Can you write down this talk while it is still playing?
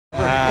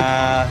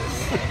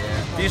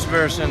This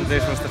version,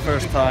 this was the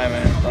first time,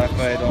 and I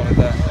played only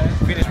the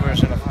Finnish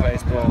version of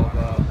baseball.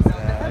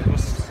 But it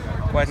was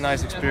quite a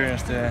nice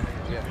experience to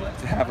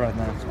have right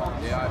now.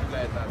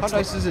 How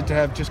nice is it to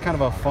have just kind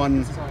of a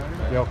fun,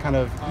 kind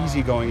of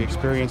easygoing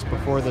experience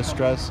before the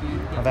stress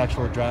of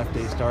actual draft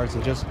day starts,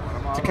 and just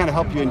to kind of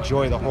help you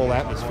enjoy the whole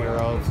atmosphere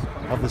of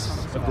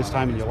this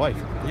time in your life?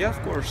 Yeah,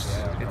 of course.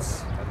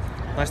 It's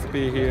nice to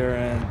be here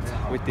and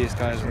with these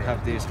guys and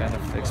have these kind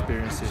of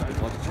experiences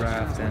before the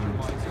draft, and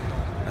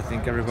I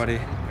think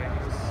everybody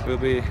will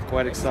be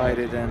quite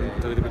excited and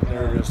a little bit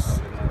nervous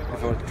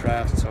before the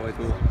draft, so it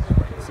will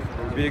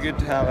be good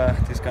to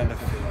have this kind of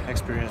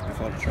experience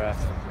before the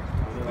draft.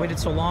 Waited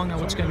so long,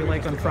 what's going to be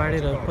like on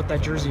Friday to put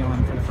that jersey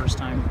on for the first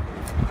time?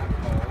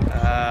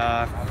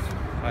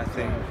 I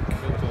think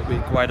it will be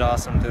quite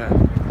awesome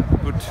to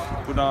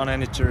put on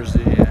any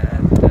jersey,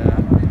 and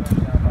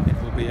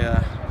it will be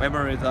a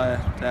memory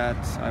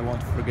that I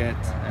won't forget,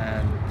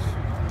 and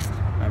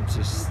I'm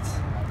just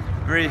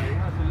very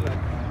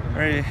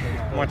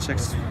much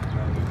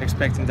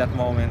expecting that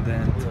moment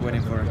and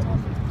waiting for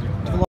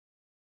it.